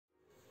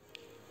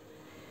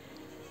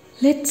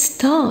Let's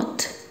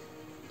start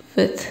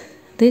with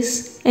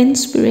this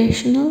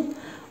inspirational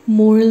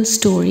moral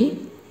story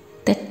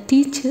that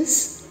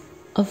teaches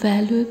a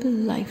valuable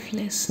life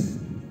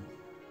lesson.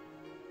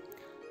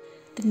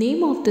 The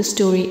name of the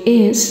story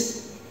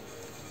is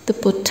The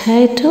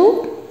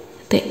Potato,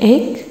 the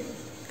Egg,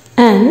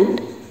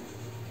 and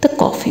the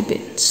Coffee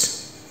Beans.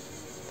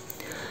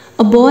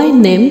 A boy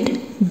named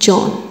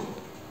John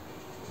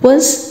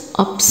was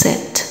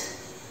upset.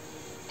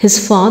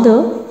 His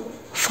father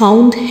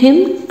found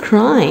him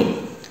crying.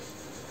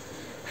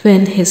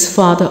 When his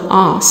father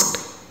asked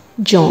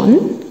John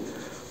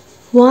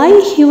why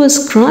he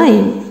was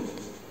crying,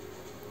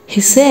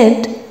 he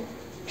said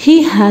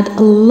he had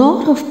a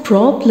lot of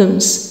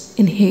problems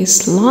in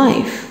his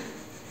life.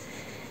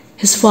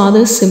 His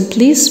father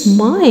simply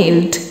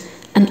smiled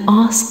and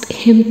asked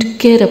him to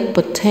get a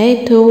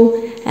potato,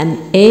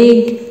 an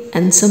egg,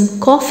 and some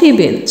coffee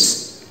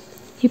beans.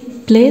 He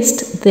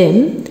placed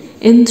them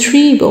in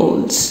 3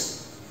 bowls.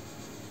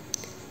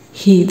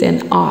 He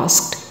then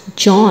asked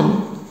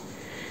John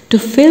to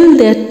fill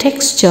their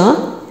texture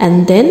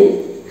and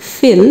then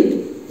fill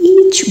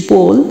each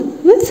bowl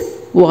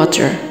with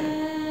water.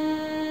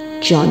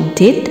 John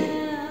did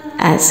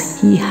as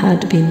he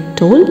had been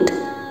told.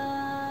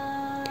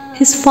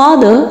 His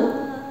father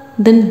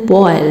then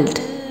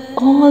boiled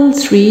all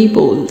 3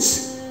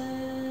 bowls.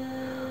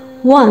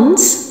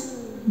 Once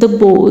the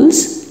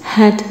bowls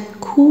had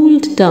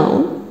cooled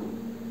down,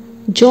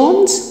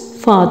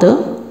 John's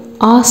father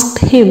asked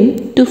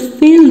him to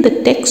feel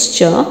the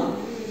texture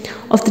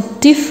of the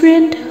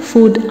different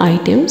food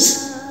items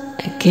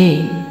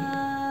again.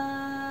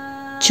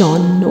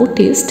 John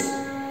noticed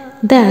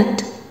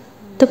that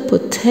the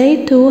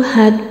potato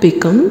had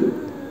become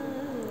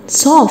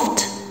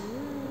soft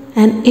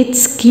and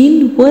its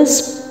skin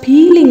was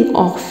peeling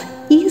off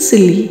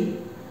easily.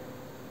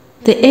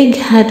 The egg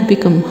had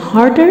become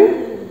harder.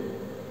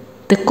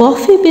 The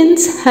coffee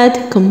beans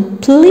had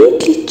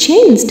completely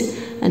changed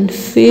and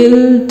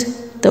filled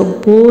the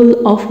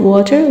bowl of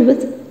water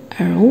with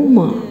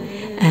aroma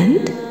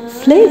and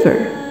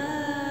flavor.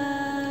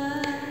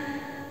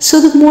 So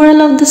the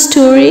moral of the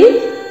story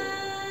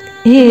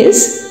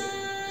is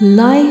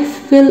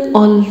life will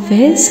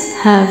always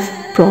have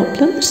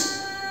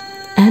problems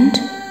and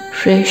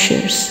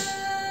pressures.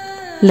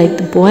 Like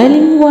the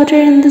boiling water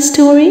in the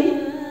story,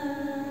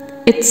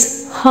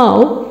 it's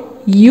how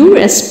you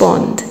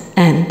respond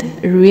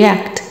and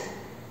react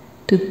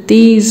to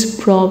these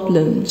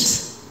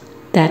problems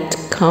that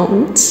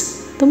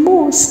counts the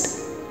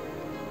most.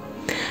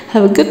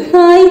 Have a good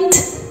night.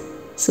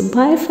 So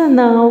bye for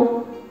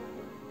now.